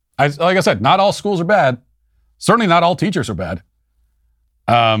 like I said, not all schools are bad. Certainly not all teachers are bad.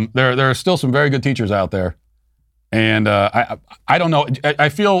 There are still some very good teachers out there. And I don't know. I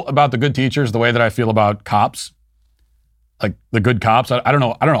feel about the good teachers the way that I feel about cops, like the good cops. I don't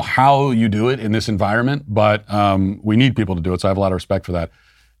know how you do it in this environment, but we need people to do it. So I have a lot of respect for that.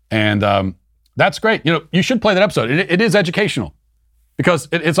 And that's great. You know, you should play that episode. It is educational because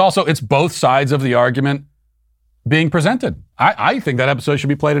it's both sides of the argument being presented. I think that episode should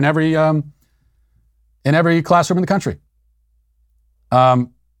be played in every classroom in the country.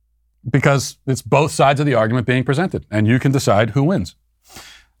 Because it's both sides of the argument being presented, and you can decide who wins.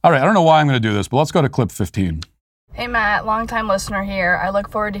 All right, I don't know why I'm going to do this, but let's go to clip 15. Hey Matt, longtime listener here. I look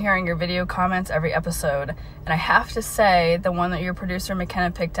forward to hearing your video comments every episode, and I have to say the one that your producer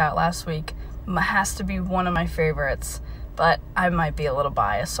McKenna picked out last week has to be one of my favorites, but I might be a little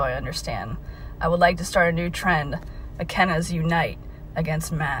biased, so I understand. I would like to start a new trend, McKenna's Unite,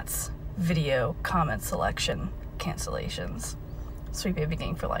 against Matt's video comment selection cancellations. Sweet Baby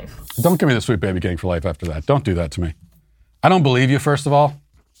Gang for life. Don't give me the Sweet Baby Gang for life after that. Don't do that to me. I don't believe you, first of all.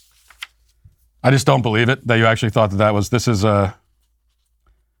 I just don't believe it, that you actually thought this is a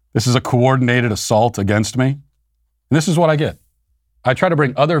coordinated assault against me. And this is what I get. I try to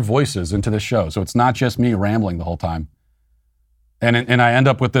bring other voices into this show, so it's not just me rambling the whole time. And I end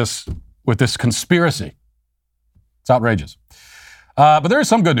up with this conspiracy. It's outrageous. But there is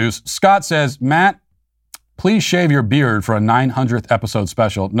some good news. Scott says, Matt, please shave your beard for a 900th episode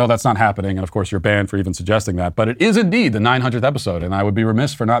special. No, that's not happening. And of course, you're banned for even suggesting that. But it is indeed the 900th episode. And I would be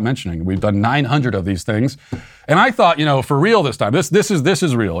remiss for not mentioning. We've done 900 of these things. And I thought, for real this time, this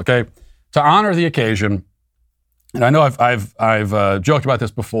is real, okay? To honor the occasion, and I know I've joked about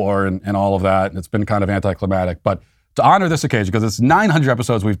this before and all of that, and it's been kind of anticlimactic. But to honor this occasion, because it's 900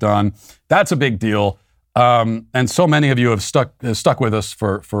 episodes we've done, that's a big deal. And so many of you have stuck with us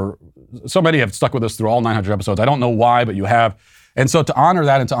so many have stuck with us through all 900 episodes. I don't know why, but you have. And so to honor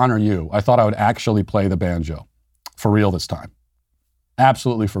that and to honor you, I thought I would actually play the banjo for real this time.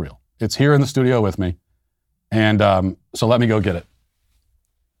 Absolutely for real. It's here in the studio with me. And so let me go get it.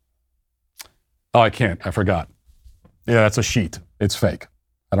 Oh, I can't. I forgot. Yeah, that's a sheet. It's fake.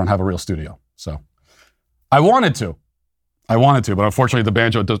 I don't have a real studio. So I wanted to, but unfortunately the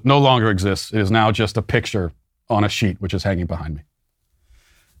banjo no longer exists. It is now just a picture on a sheet, which is hanging behind me.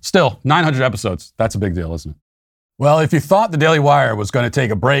 Still, 900 episodes. That's a big deal, isn't it? Well, if you thought the Daily Wire was going to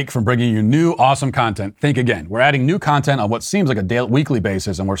take a break from bringing you new, awesome content, think again. We're adding new content on what seems like a weekly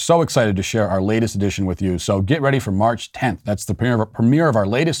basis, and we're so excited to share our latest edition with you. So get ready for March 10th. That's the premiere of our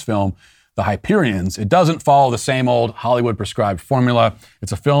latest film, The Hyperions. It doesn't follow the same old Hollywood-prescribed formula.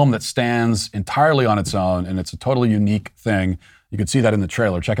 It's a film that stands entirely on its own, and it's a totally unique thing. You can see that in the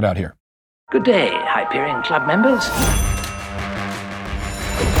trailer. Check it out here. Good day, Hyperion Club members.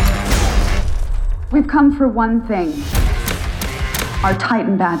 We've come for one thing. Our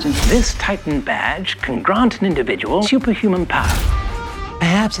Titan badges. This Titan badge can grant an individual superhuman power.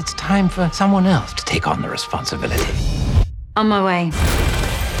 Perhaps it's time for someone else to take on the responsibility. On my way.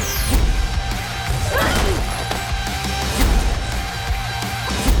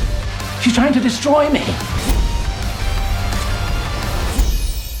 She's trying to destroy me.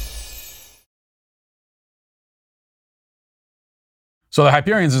 So The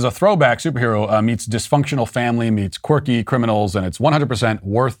Hyperions is a throwback superhero meets dysfunctional family, meets quirky criminals, and it's 100%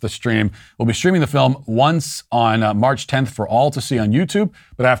 worth the stream. We'll be streaming the film once on March 10th for all to see on YouTube.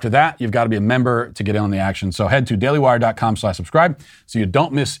 But after that, you've got to be a member to get in on the action. So head to dailywire.com/subscribe so you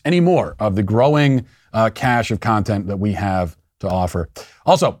don't miss any more of the growing cache of content that we have to offer.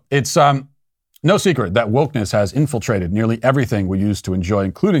 Also, it's no secret that wokeness has infiltrated nearly everything we used to enjoy,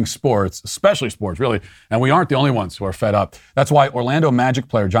 including sports, especially sports, really. And we aren't the only ones who are fed up. That's why Orlando Magic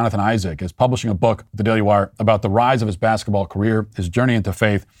player Jonathan Isaac is publishing a book, The Daily Wire, about the rise of his basketball career, his journey into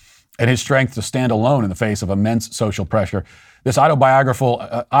faith, and his strength to stand alone in the face of immense social pressure. This autobiographical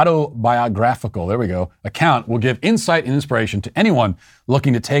account will give insight and inspiration to anyone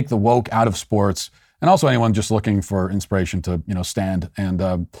looking to take the woke out of sports, and also anyone just looking for inspiration to, stand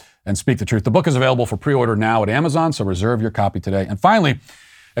and speak the truth. The book is available for pre-order now at Amazon, so reserve your copy today. And finally,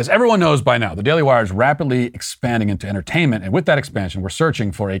 as everyone knows by now, the Daily Wire is rapidly expanding into entertainment, and with that expansion, we're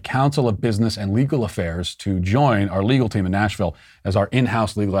searching for a counsel of business and legal affairs to join our legal team in Nashville as our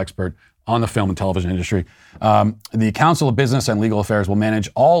in-house legal expert on the film and television industry. The Council of Business and Legal Affairs will manage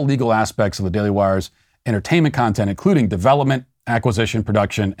all legal aspects of the Daily Wire's entertainment content, including development, acquisition,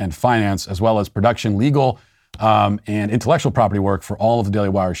 production, and finance, as well as production, legal, and intellectual property work for all of the Daily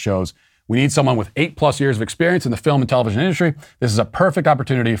Wire shows. We need someone with 8+ years of experience in the film and television industry. This is a perfect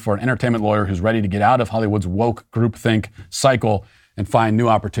opportunity for an entertainment lawyer who's ready to get out of Hollywood's woke groupthink cycle and find new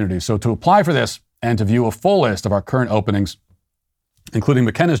opportunities. So to apply for this and to view a full list of our current openings, including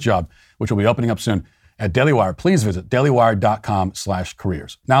McKenna's job, which will be opening up soon at Daily Wire, please visit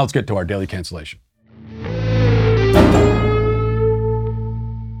dailywire.com/careers. Now let's get to our daily cancellation.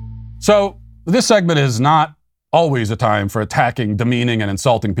 So this segment is not always a time for attacking, demeaning, and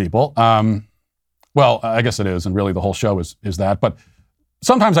insulting people. Well, I guess it is, and really the whole show is that. But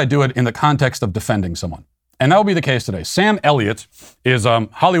sometimes I do it in the context of defending someone. And that will be the case today. Sam Elliott is a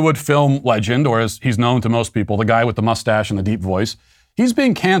Hollywood film legend, or as he's known to most people, the guy with the mustache and the deep voice. He's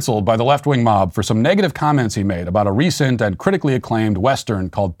being canceled by the left-wing mob for some negative comments he made about a recent and critically acclaimed Western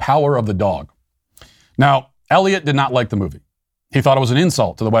called Power of the Dog. Now, Elliott did not like the movie. He thought it was an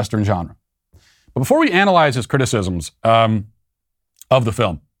insult to the Western genre. But before we analyze his criticisms of the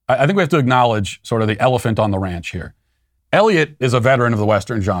film, I think we have to acknowledge sort of the elephant on the ranch here. Elliott is a veteran of the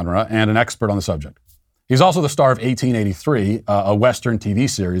Western genre and an expert on the subject. He's also the star of 1883, a Western TV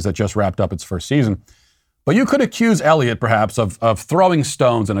series that just wrapped up its first season. But you could accuse Elliott, perhaps, of throwing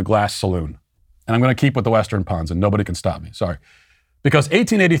stones in a glass saloon. And I'm going to keep with the Western puns, and nobody can stop me. Sorry. Because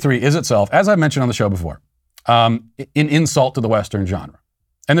 1883 is itself, as I mentioned on the show before, an insult to the Western genre.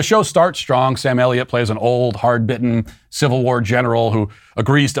 And the show starts strong. Sam Elliott plays an old, hard-bitten Civil War general who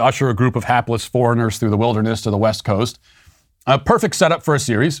agrees to usher a group of hapless foreigners through the wilderness to the West Coast. A perfect setup for a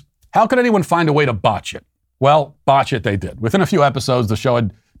series. How could anyone find a way to botch it? Well, botch it they did. Within a few episodes, the show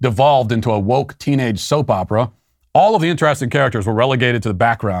had devolved into a woke teenage soap opera. All of the interesting characters were relegated to the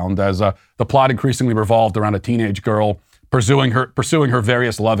background as the plot increasingly revolved around a teenage girl pursuing her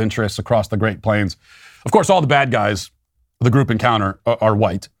various love interests across the Great Plains. Of course, all the bad guys the group encounter are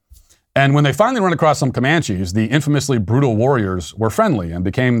white. And when they finally run across some Comanches, the infamously brutal warriors were friendly and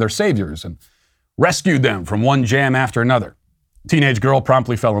became their saviors and rescued them from one jam after another. Teenage girl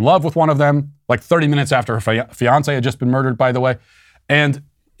promptly fell in love with one of them, like 30 minutes after her fiance had just been murdered, by the way. And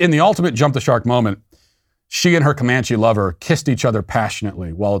in the ultimate jump the shark moment, she and her Comanche lover kissed each other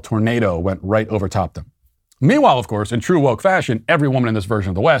passionately while a tornado went right over top them. Meanwhile, of course, in true woke fashion, every woman in this version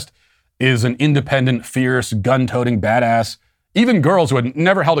of the West is an independent, fierce, gun-toting badass. Even girls who had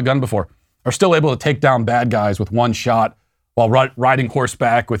never held a gun before are still able to take down bad guys with one shot while riding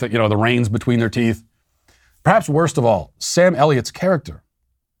horseback with the reins between their teeth. Perhaps worst of all, Sam Elliott's character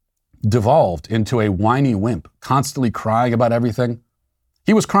devolved into a whiny wimp, constantly crying about everything.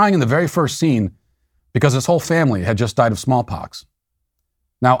 He was crying in the very first scene because his whole family had just died of smallpox.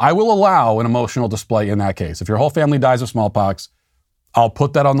 Now, I will allow an emotional display in that case. If your whole family dies of smallpox, I'll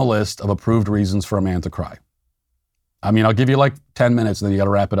put that on the list of approved reasons for a man to cry. I mean, I'll give you like 10 minutes and then you got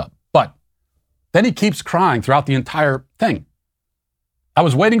to wrap it up. But then he keeps crying throughout the entire thing. I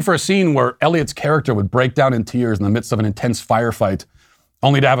was waiting for a scene where Elliott's character would break down in tears in the midst of an intense firefight,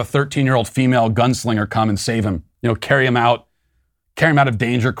 only to have a 13-year-old female gunslinger come and save him, carry him out of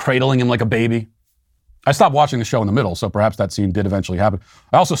danger, cradling him like a baby. I stopped watching the show in the middle, so perhaps that scene did eventually happen.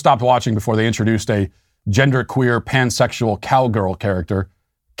 I also stopped watching before they introduced a genderqueer, pansexual cowgirl character,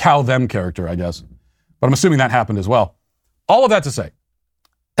 cow-them character, I guess. But I'm assuming that happened as well. All of that to say,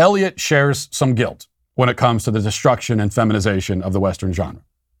 Elliott shares some guilt when it comes to the destruction and feminization of the Western genre.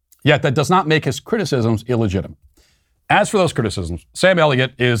 Yet that does not make his criticisms illegitimate. As for those criticisms, Sam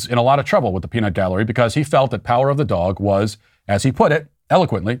Elliott is in a lot of trouble with the peanut gallery because he felt that Power of the Dog was, as he put it,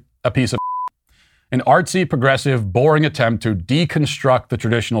 eloquently, a piece of an artsy, progressive, boring attempt to deconstruct the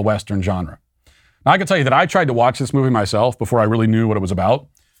traditional Western genre. Now, I can tell you that I tried to watch this movie myself before I really knew what it was about,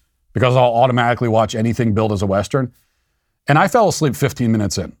 because I'll automatically watch anything billed as a Western, and I fell asleep 15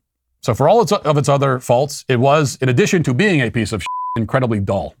 minutes in. So for all of its other faults, it was, in addition to being a piece of incredibly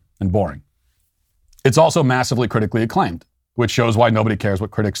dull and boring. It's also massively critically acclaimed, which shows why nobody cares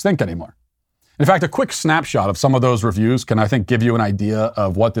what critics think anymore. In fact, a quick snapshot of some of those reviews can, I think, give you an idea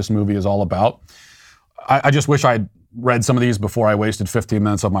of what this movie is all about. I just wish I'd read some of these before I wasted 15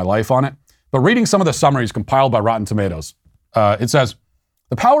 minutes of my life on it. But reading some of the summaries compiled by Rotten Tomatoes, it says,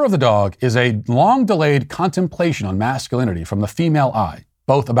 The Power of the Dog is a long-delayed contemplation on masculinity from the female eye,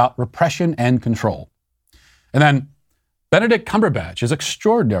 both about repression and control. And then Benedict Cumberbatch is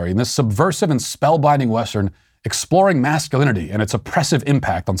extraordinary in this subversive and spellbinding Western exploring masculinity and its oppressive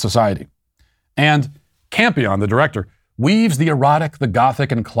impact on society. And Campion, the director, weaves the erotic, the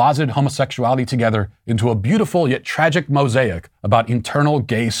gothic, and closeted homosexuality together into a beautiful yet tragic mosaic about internal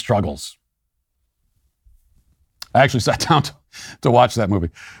gay struggles. I actually sat down to watch that movie,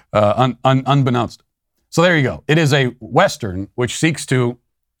 unbeknownst. So there you go. It is a Western which seeks to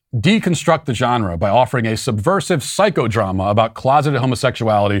deconstruct the genre by offering a subversive psychodrama about closeted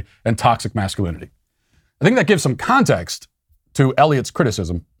homosexuality and toxic masculinity. I think that gives some context to Elliott's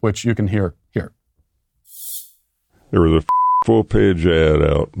criticism, which you can hear here. There was a full-page ad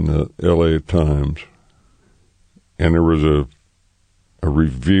out in the LA Times, and there was a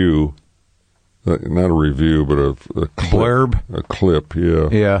review, not a review, but a clip, blurb? A clip, yeah.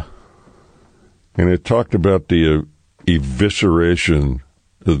 Yeah. And it talked about the evisceration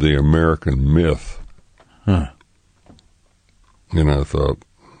of the American myth. Huh. And I thought,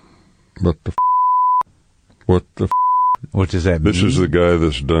 what the What does that mean? This is the guy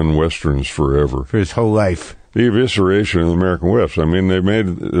that's done Westerns forever. For his whole life. The evisceration of the American West. I mean, they made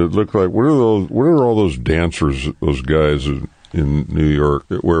it look like, what are all those dancers, those guys in New York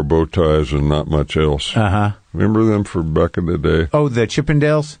that wear bow ties and not much else? Uh-huh. Remember them from back in the day? Oh, the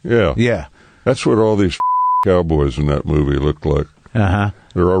Chippendales? Yeah. Yeah. That's what all these cowboys in that movie looked like. Uh-huh.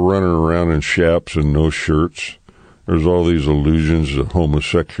 They're all running around in chaps and no shirts. There's all these allusions to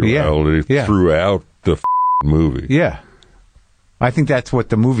homosexuality throughout the movie. Yeah. I think that's what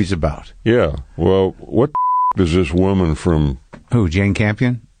the movie's about. Yeah. Well, what is this woman from... Who, Jane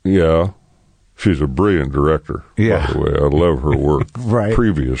Campion? Yeah. She's a brilliant director, yeah. by the way. I love her work. Right.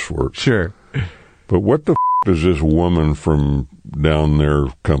 Previous work. Sure. But what the does this woman from down there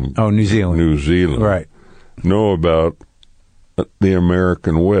New Zealand. New Zealand. Right. Know about the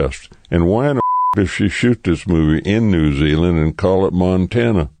American West? And why in the does she shoot this movie in New Zealand and call it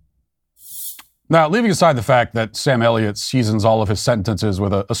Montana? Now, leaving aside the fact that Sam Elliott seasons all of his sentences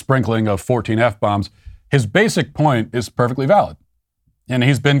with a sprinkling of 14 F-bombs, his basic point is perfectly valid. And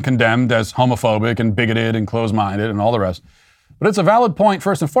he's been condemned as homophobic and bigoted and closed-minded and all the rest. But it's a valid point,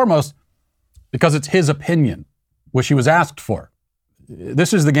 first and foremost, because it's his opinion, which he was asked for.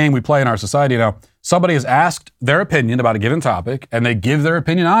 This is the game we play in our society now. Somebody is asked their opinion about a given topic, and they give their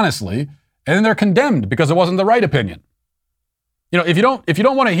opinion honestly, and then they're condemned because it wasn't the right opinion. You know, if you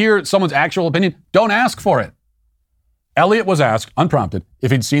don't want to hear someone's actual opinion, don't ask for it. Elliott was asked, unprompted, if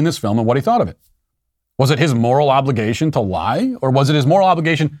he'd seen this film and what he thought of it. Was it his moral obligation to lie, or was it his moral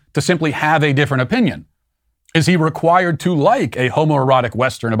obligation to simply have a different opinion? Is he required to like a homoerotic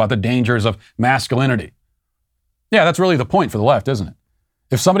Western about the dangers of masculinity? Yeah, that's really the point for the left, isn't it?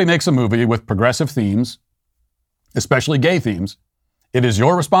 If somebody makes a movie with progressive themes, especially gay themes, it is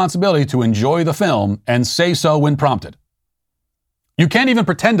your responsibility to enjoy the film and say so when prompted. You can't even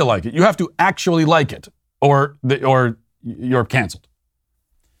pretend to like it. You have to actually like it, or you're canceled.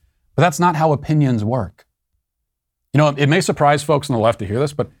 But that's not how opinions work. You know, it may surprise folks on the left to hear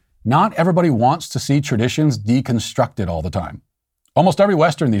this, but not everybody wants to see traditions deconstructed all the time. Almost every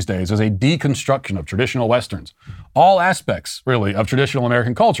Western these days is a deconstruction of traditional Westerns. All aspects, really, of traditional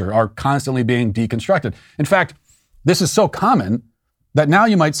American culture are constantly being deconstructed. In fact, this is so common that now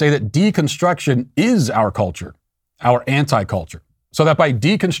you might say that deconstruction is our culture, our anti-culture. So that by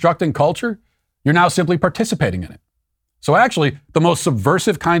deconstructing culture, you're now simply participating in it. So actually, the most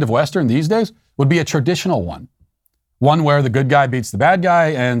subversive kind of Western these days would be a traditional one. One where the good guy beats the bad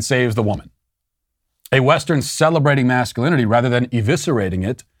guy and saves the woman. A Western celebrating masculinity rather than eviscerating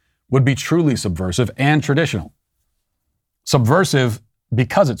it would be truly subversive and traditional. Subversive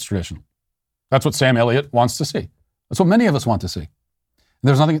because it's traditional. That's what Sam Elliott wants to see. That's what many of us want to see.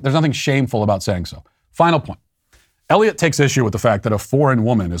 And there's nothing shameful about saying so. Final point. Elliott takes issue with the fact that a foreign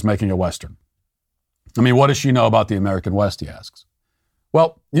woman is making a Western. I mean, what does she know about the American West, he asks.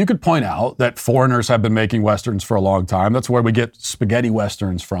 Well, you could point out that foreigners have been making Westerns for a long time. That's where we get spaghetti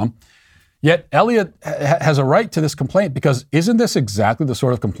Westerns from. Yet Elliott has a right to this complaint because isn't this exactly the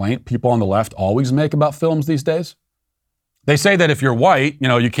sort of complaint people on the left always make about films these days? They say that if you're white,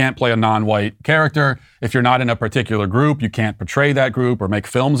 you can't play a non-white character. If you're not in a particular group, you can't portray that group or make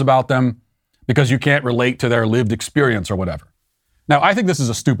films about them because you can't relate to their lived experience or whatever. Now, I think this is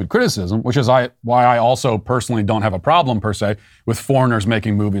a stupid criticism, which is why I also personally don't have a problem, per se, with foreigners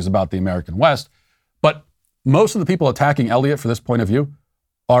making movies about the American West. But most of the people attacking Elliott for this point of view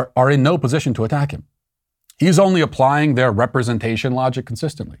are in no position to attack him. He's only applying their representation logic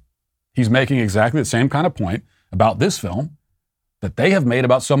consistently. He's making exactly the same kind of point about this film that they have made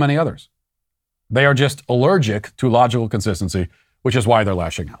about so many others. They are just allergic to logical consistency, which is why they're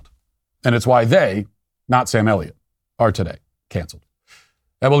lashing out. And it's why they, not Sam Elliott, are today canceled.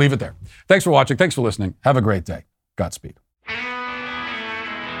 And we'll leave it there. Thanks for watching. Thanks for listening. Have a great day. Godspeed.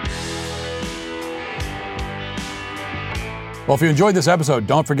 Well, if you enjoyed this episode,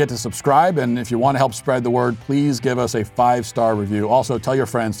 don't forget to subscribe. And if you want to help spread the word, please give us a 5-star review. Also, tell your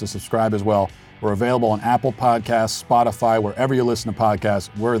friends to subscribe as well. We're available on Apple Podcasts, Spotify, wherever you listen to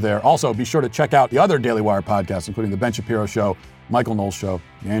podcasts, we're there. Also, be sure to check out the other Daily Wire podcasts, including The Ben Shapiro Show, Michael Knowles Show,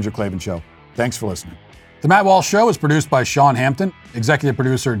 The Andrew Klavan Show. Thanks for listening. The Matt Walsh Show is produced by Sean Hampton, executive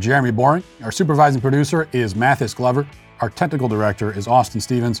producer Jeremy Boring. Our supervising producer is Mathis Glover. Our technical director is Austin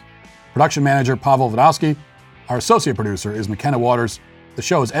Stevens. Production manager Pavel Vodowski. Our associate producer is McKenna Waters. The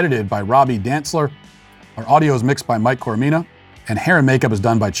show is edited by Robbie Dantzler. Our audio is mixed by Mike Coromina. And hair and makeup is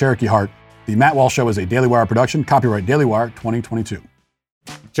done by Cherokee Hart. The Matt Walsh Show is a Daily Wire production. Copyright Daily Wire 2022.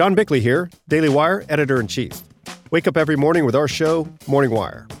 John Bickley here, Daily Wire Editor-in-Chief. Wake up every morning with our show, Morning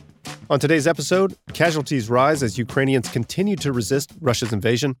Wire. On today's episode, casualties rise as Ukrainians continue to resist Russia's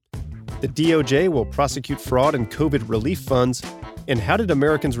invasion. The DOJ will prosecute fraud in COVID relief funds. And how did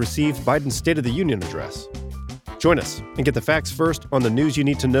Americans receive Biden's State of the Union address? Join us and get the facts first on the news you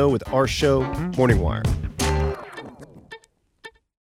need to know with our show, Morning Wire.